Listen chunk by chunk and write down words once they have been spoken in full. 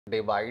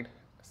divide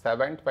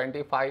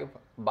 725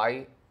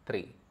 by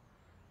 3.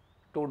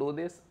 To do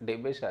this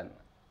division,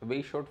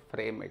 we should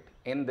frame it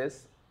in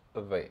this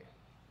way.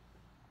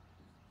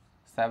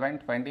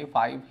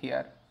 725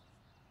 here,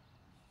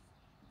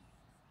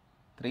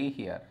 3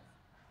 here.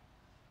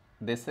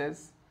 This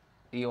is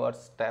your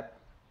step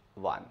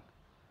 1.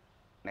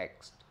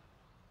 Next,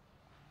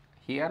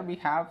 here we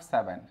have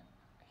 7,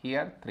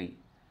 here 3.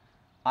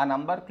 A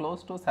number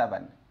close to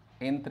 7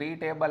 in 3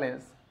 table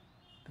is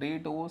 3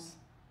 2's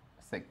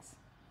 6.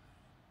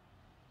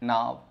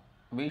 Now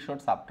we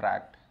should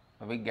subtract,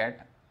 we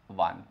get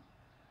 1.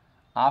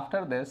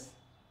 After this,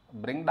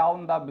 bring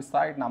down the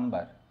beside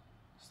number,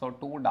 so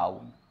 2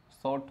 down,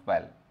 so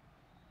 12.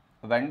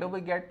 When do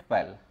we get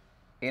 12?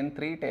 In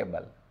 3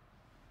 table,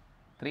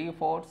 3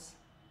 4's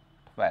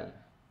 12.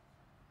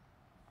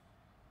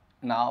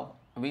 Now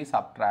we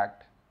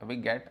subtract, we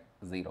get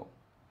 0.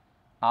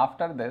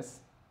 After this,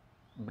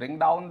 bring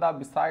down the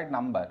beside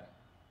number,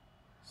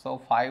 so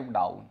 5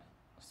 down,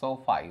 so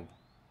 5.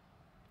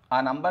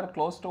 A number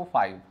close to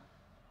 5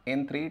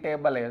 in 3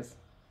 table is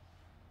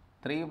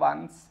 3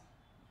 1's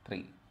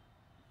 3.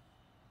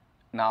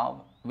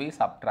 Now we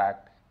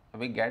subtract,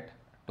 we get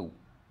 2.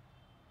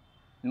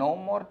 No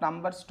more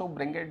numbers to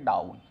bring it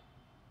down,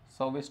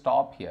 so we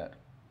stop here.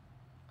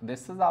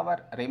 This is our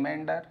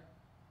remainder,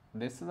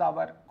 this is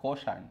our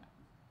quotient.